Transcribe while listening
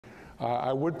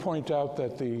I would point out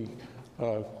that the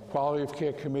Quality of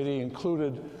Care Committee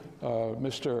included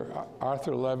Mr.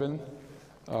 Arthur Levin,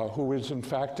 who is in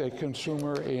fact a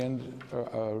consumer and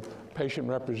a patient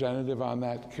representative on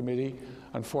that committee.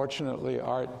 Unfortunately,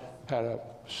 Art had a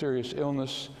serious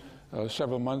illness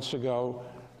several months ago.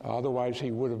 Otherwise,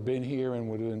 he would have been here and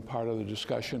would have been part of the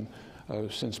discussion,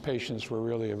 since patients were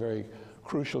really a very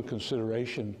crucial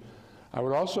consideration. I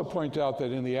would also point out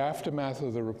that in the aftermath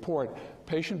of the report,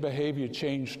 patient behavior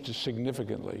changed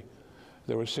significantly.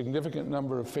 There were a significant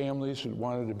number of families who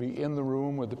wanted to be in the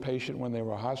room with the patient when they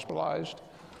were hospitalized,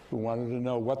 who wanted to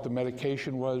know what the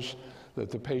medication was that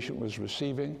the patient was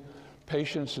receiving.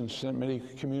 Patients in many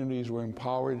communities were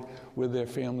empowered with their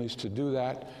families to do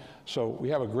that. So we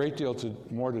have a great deal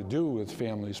more to do with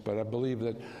families, but I believe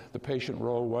that the patient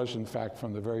role was, in fact,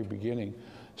 from the very beginning,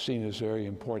 seen as very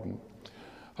important.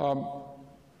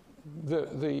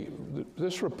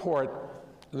 This report,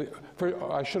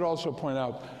 I should also point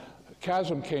out,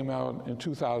 CHASM came out in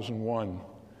 2001.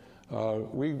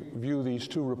 We view these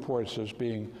two reports as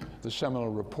being the seminal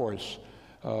reports.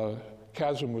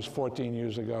 CHASM was 14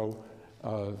 years ago.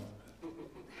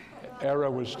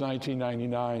 ERA was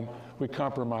 1999. We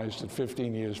compromised at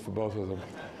 15 years for both of them.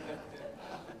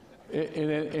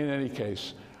 In any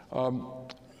case,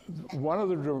 one of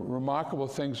the remarkable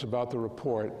things about the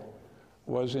report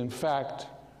was, in fact,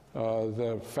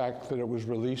 the fact that it was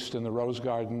released in the Rose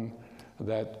Garden,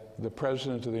 that the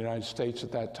President of the United States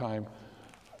at that time,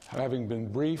 having been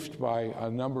briefed by a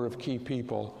number of key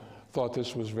people, thought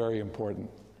this was very important.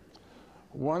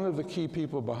 One of the key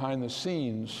people behind the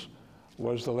scenes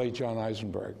was the late John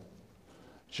Eisenberg.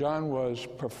 John was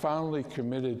profoundly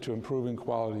committed to improving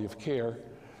quality of care,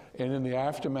 and in the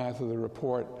aftermath of the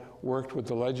report, worked with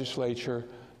the legislature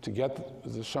to get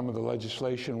some of the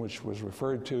legislation which was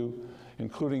referred to,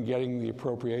 including getting the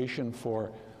appropriation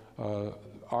for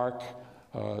ARC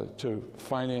to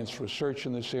finance research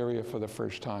in this area for the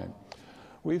first time.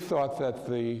 We thought that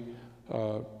the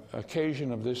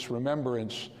occasion of this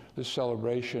remembrance, this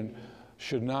celebration,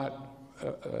 should not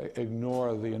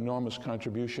ignore the enormous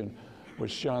contribution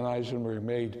which John Eisenberg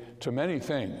made to many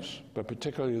things, but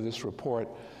particularly to this report.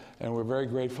 And we're very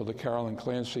grateful to Carolyn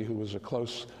Clancy, who was a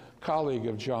close colleague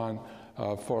of John,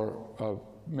 for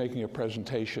making a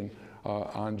presentation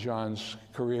on John's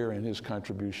career and his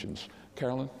contributions.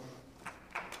 Carolyn?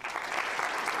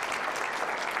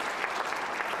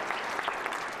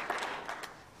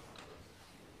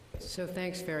 So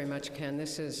thanks very much, Ken.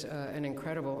 This is an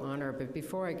incredible honor. But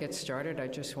before I get started, I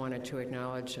just wanted to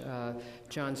acknowledge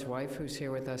John's wife, who's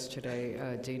here with us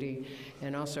today, Dee Dee,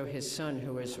 and also his son,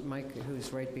 who is Mike,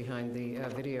 who's right behind the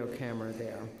video camera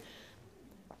there.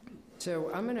 So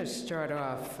I'm going to start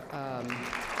off.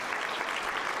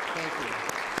 Thank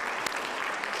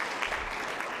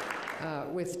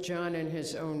you. With John in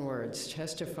his own words,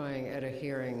 testifying at a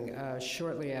hearing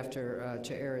shortly after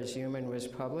To Err Is Human was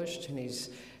published, and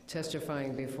he's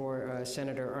testifying before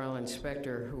Senator Arlen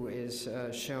Specter, who is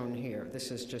shown here. This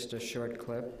is just a short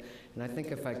clip, and I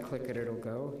think if I click it, it'll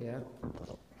go, yeah?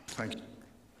 Thank you.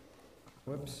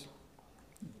 Whoops,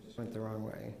 went the wrong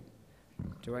way.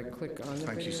 Do I click on the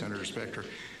Thank video? you, Senator Specter.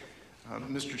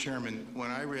 Mr. Chairman,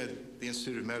 when I read the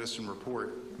Institute of Medicine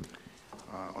report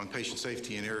on patient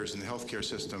safety and errors in the healthcare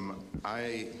system,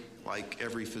 I, like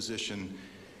every physician,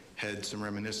 had some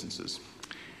reminiscences.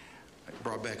 It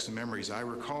brought back some memories. I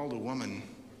recalled a woman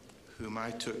whom I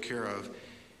took care of.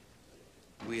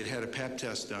 We had had a pap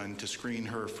test done to screen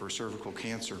her for cervical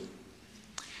cancer.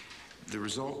 The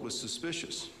result was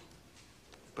suspicious,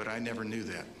 but I never knew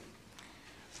that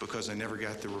because I never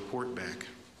got the report back.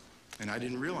 And I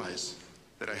didn't realize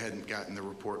that I hadn't gotten the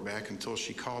report back until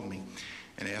she called me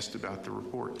and asked about the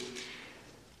report.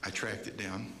 I tracked it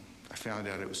down. I found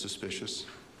out it was suspicious.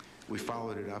 We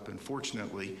followed it up, and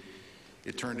fortunately,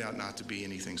 it turned out not to be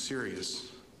anything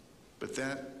serious, but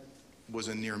that was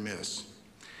a near miss.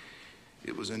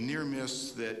 It was a near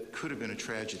miss that could have been a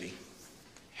tragedy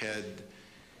had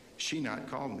she not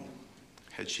called me,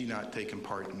 had she not taken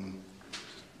part in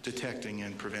detecting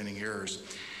and preventing errors.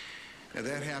 Now,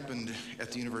 that happened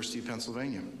at the University of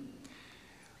Pennsylvania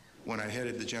when I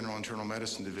headed the General Internal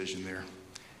Medicine Division there.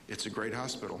 It's a great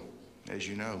hospital, as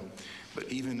you know,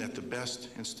 but even at the best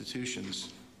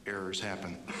institutions, errors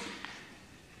happen.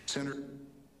 Senator?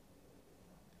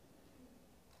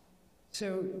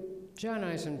 So, John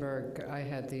Eisenberg, I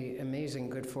had the amazing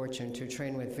good fortune to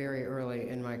train with very early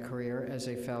in my career as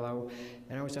a fellow,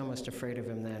 and I was almost afraid of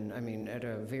him then. I mean, at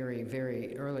a very,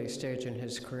 very early stage in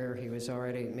his career, he was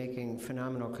already making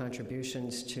phenomenal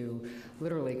contributions to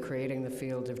literally creating the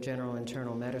field of general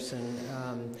internal medicine.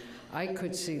 I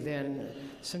could see then,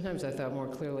 sometimes I thought more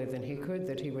clearly than he could,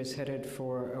 that he was headed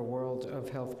for a world of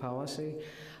health policy.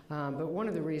 But one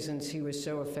of the reasons he was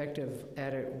so effective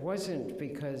at it wasn't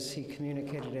because he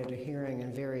communicated at a hearing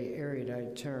in very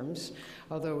erudite terms,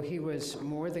 although he was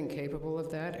more than capable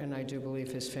of that, and I do believe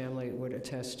his family would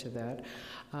attest to that,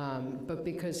 but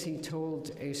because he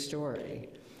told a story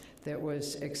that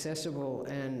was accessible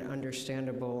and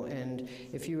understandable. And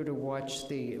if you were to watch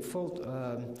the full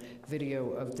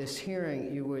video of this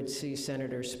hearing, you would see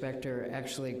Senator Specter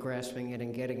actually grasping it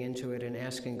and getting into it and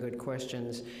asking good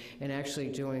questions and actually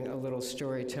doing a little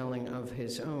storytelling of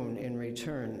his own in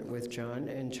return with John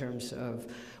in terms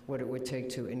of what it would take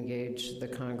to engage the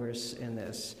Congress in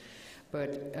this.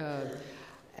 But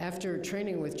after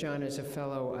training with John as a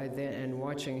fellow and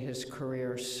watching his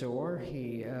career soar,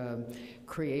 he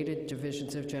created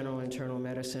divisions of general internal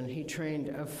medicine. He trained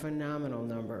a phenomenal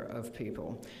number of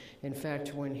people. In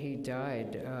fact, when he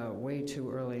died way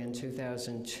too early in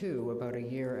 2002, about a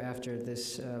year after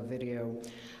this video,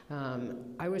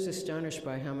 I was astonished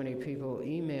by how many people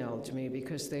emailed me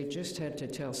because they just had to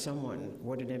tell someone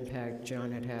what an impact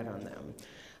John had had on them.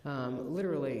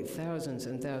 Literally thousands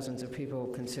and thousands of people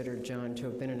considered John to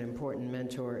have been an important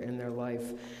mentor in their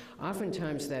life.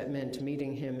 Oftentimes that meant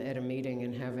meeting him at a meeting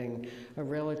and having a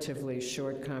relatively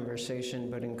short conversation,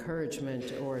 but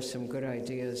encouragement or some good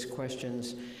ideas,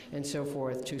 questions, and so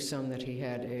forth to some that he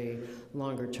had a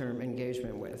longer-term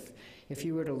engagement with. If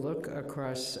you were to look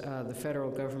across the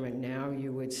federal government now,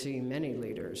 you would see many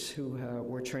leaders who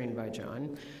were trained by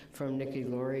John, from Nikki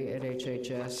Laurie at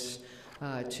HHS,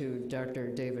 to Dr.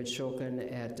 David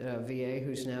Shulkin at VA,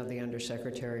 who's now the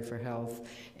Undersecretary for Health,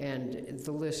 and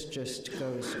the list just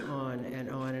goes on,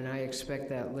 and I expect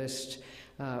that list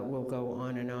will go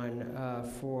on and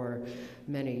on for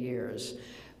many years.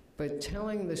 But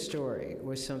telling the story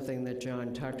was something that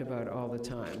John talked about all the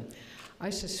time. I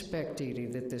suspect, Dee Dee,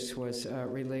 that this was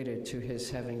related to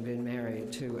his having been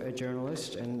married to a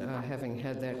journalist and having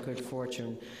had that good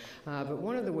fortune. But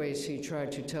one of the ways he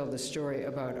tried to tell the story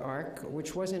about ARC,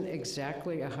 which wasn't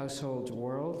exactly a household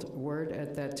word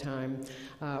at that time,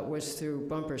 was through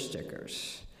bumper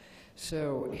stickers.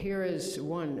 So here is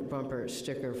one bumper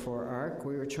sticker for ARC.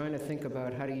 We were trying to think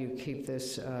about how do you keep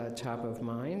this top of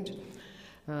mind.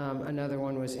 Another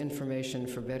one was information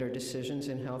for better decisions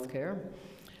in healthcare.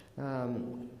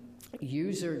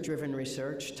 User-driven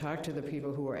research, talk to the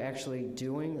people who are actually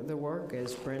doing the work,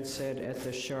 as Brent said, at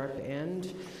the sharp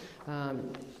end.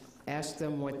 Ask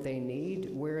them what they need.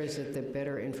 Where is it that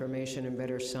better information and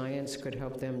better science could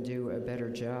help them do a better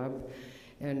job?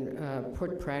 And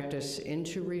put practice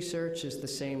into research is the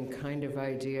same kind of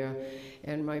idea.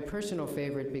 And my personal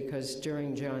favorite, because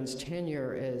during John's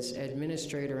tenure as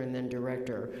administrator and then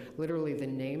director, literally the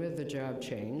name of the job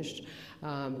changed,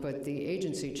 but the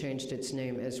agency changed its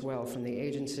name as well, from the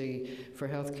Agency for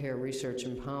Healthcare Research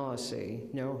and Policy,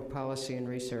 Policy and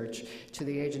Research, to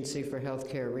the Agency for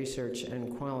Healthcare Research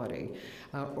and Quality,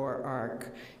 or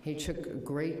ARC. He took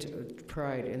great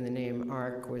pride in the name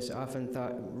ARC, was often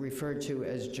referred to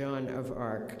as John of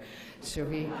ARC. So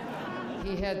he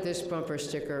had this bumper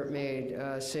sticker made,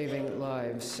 saving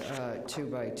lives 2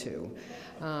 by 2.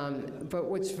 But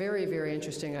what's very, very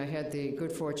interesting, I had the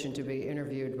good fortune to be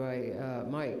interviewed by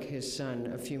Mike, his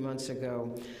son, a few months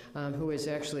ago, who has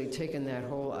actually taken that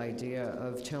whole idea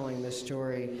of telling the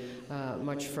story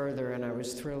much further, and I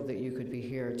was thrilled that you could be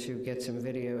here to get some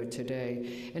video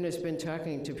today, and has been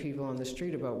talking to people on the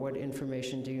street about what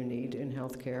information do you need in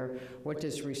healthcare, what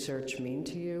does research mean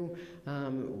to you,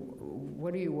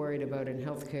 what are you worried about in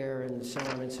healthcare, and so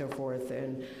on and so forth,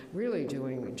 and really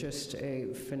doing just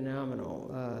a phenomenal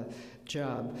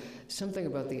job. Something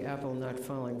about the apple not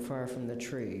falling far from the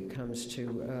tree comes to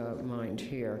mind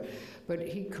here. But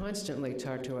he constantly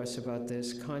talked to us about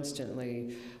this,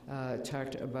 constantly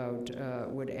talked about,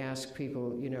 would ask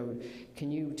people,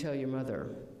 can you tell your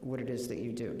mother what it is that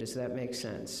you do? Does that make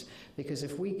sense? Because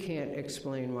if we can't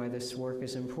explain why this work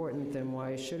is important, then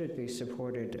why should it be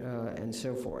supported, and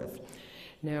so forth.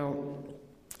 Now,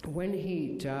 when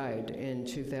he died in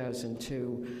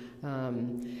 2002,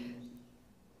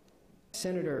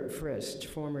 Senator Frist,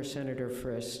 former Senator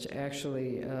Frist,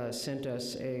 actually sent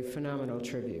us a phenomenal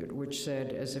tribute, which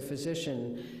said, as a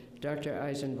physician, Dr.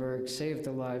 Eisenberg saved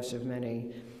the lives of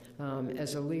many.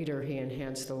 As a leader, he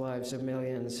enhanced the lives of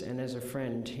millions, and as a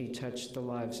friend, he touched the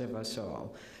lives of us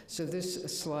all. So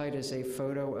this slide is a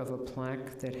photo of a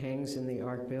plaque that hangs in the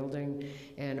ARC building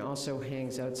and also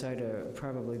hangs outside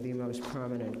probably the most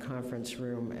prominent conference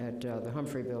room at the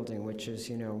Humphrey Building, which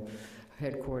is,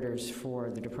 headquarters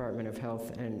for the Department of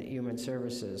Health and Human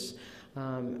Services.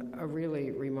 A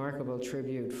really remarkable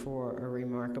tribute for a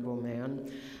remarkable man.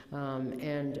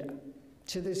 And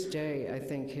to this day, I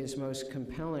think his most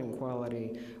compelling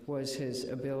quality was his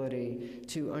ability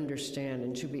to understand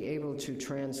and to be able to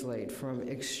translate from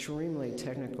extremely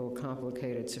technical,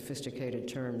 complicated, sophisticated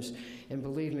terms, and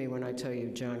believe me when I tell you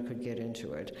John could get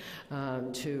into it,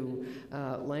 to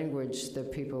language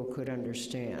that people could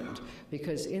understand.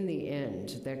 Because in the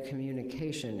end, that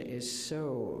communication is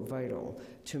so vital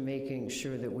to making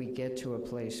sure that we get to a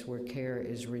place where care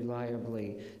is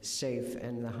reliably safe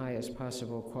and the highest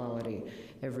possible quality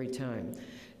every time.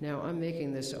 Now, I'm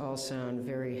making this all sound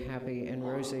very happy and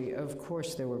rosy. Of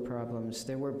course there were problems.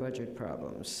 There were budget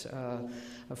problems.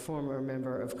 A former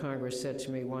member of Congress said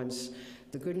to me once,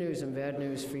 the good news and bad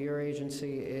news for your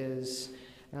agency is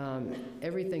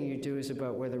everything you do is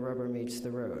about where the rubber meets the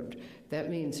road.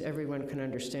 That means everyone can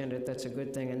understand it, that's a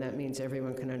good thing, and that means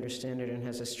everyone can understand it and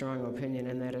has a strong opinion,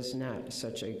 and that is not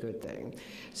such a good thing.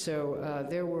 So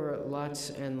there were lots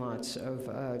and lots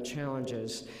of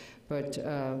challenges. But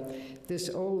this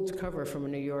old cover from a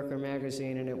New Yorker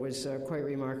magazine, and it was quite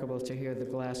remarkable to hear the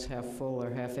glass half full or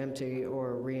half empty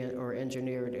or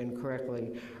engineered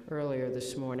incorrectly earlier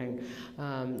this morning.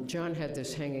 John had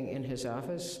this hanging in his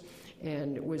office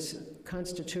and was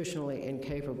constitutionally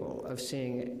incapable of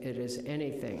seeing it as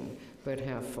anything but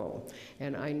half full.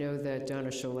 And I know that Donna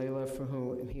Shalala, for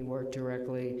whom he worked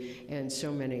directly, and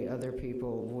so many other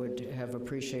people would have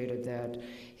appreciated that.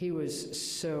 He was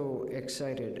so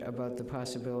excited about the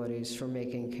possibilities for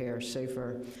making care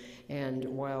safer. And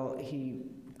while he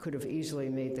could have easily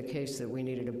made the case that we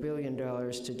needed $1 billion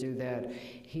to do that,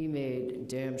 he made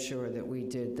damn sure that we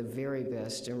did the very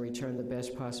best and returned the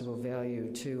best possible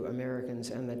value to Americans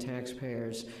and the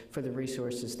taxpayers for the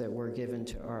resources that were given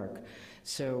to ARC.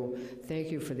 So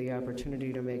thank you for the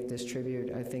opportunity to make this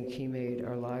tribute. I think he made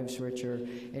our lives richer,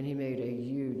 and he made a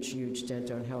huge, huge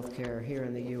dent on healthcare here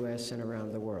in the U.S. and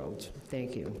around the world.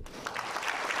 Thank you.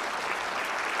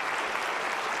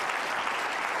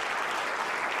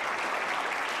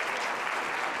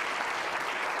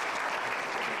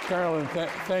 Carolyn,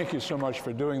 thank you so much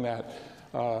for doing that.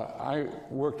 I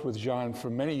worked with John for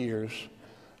many years.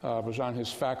 Was on his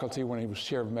faculty when he was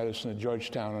chair of medicine at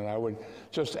Georgetown, and I would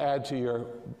just add to your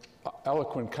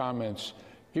eloquent comments,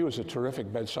 he was a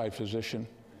terrific bedside physician.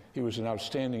 He was an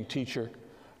outstanding teacher,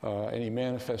 and he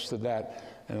manifested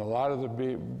that. And a lot of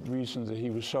the reasons that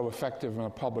he was so effective from a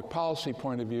public policy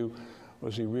point of view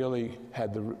was he really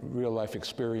had the real-life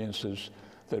experiences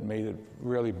that made it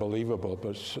really believable.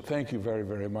 But thank you very,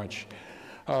 very much.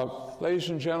 Ladies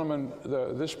and gentlemen,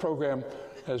 this program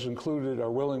has included, or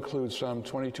will include, some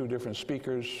 22 different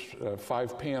speakers,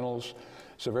 5 panels.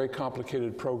 It's a very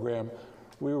complicated program.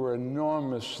 We were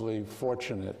enormously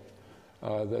fortunate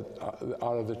that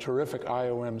out of the terrific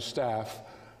IOM staff,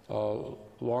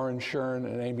 Lauren Shern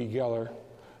and Amy Geller,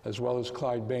 as well as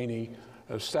Clyde Bainey,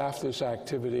 staffed this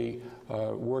activity,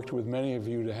 worked with many of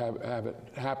you to have it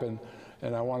happen.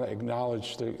 And I want to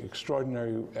acknowledge the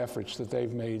extraordinary efforts that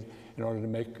they've made in order to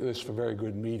make this a very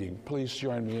good meeting. Please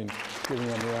join me in giving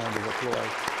them a round of applause.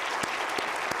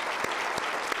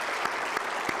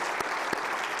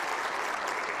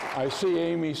 I see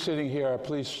Amy sitting here.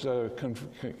 Please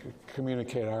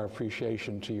communicate our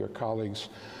appreciation to your colleagues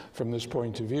from this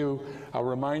point of view. I'll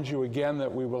remind you again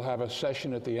that we will have a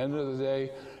session at the end of the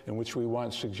day in which we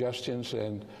want suggestions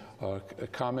and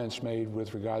comments made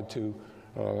with regard to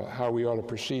how we ought to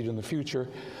proceed in the future.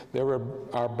 There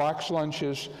are box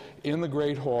lunches in the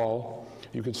Great Hall.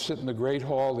 You can sit in the Great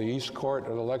Hall, the East Court,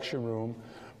 or the lecture room.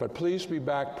 But please be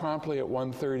back promptly at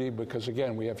 1:30 because,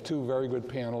 again, we have 2 very good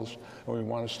panels and we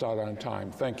want to start on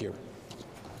time. Thank you.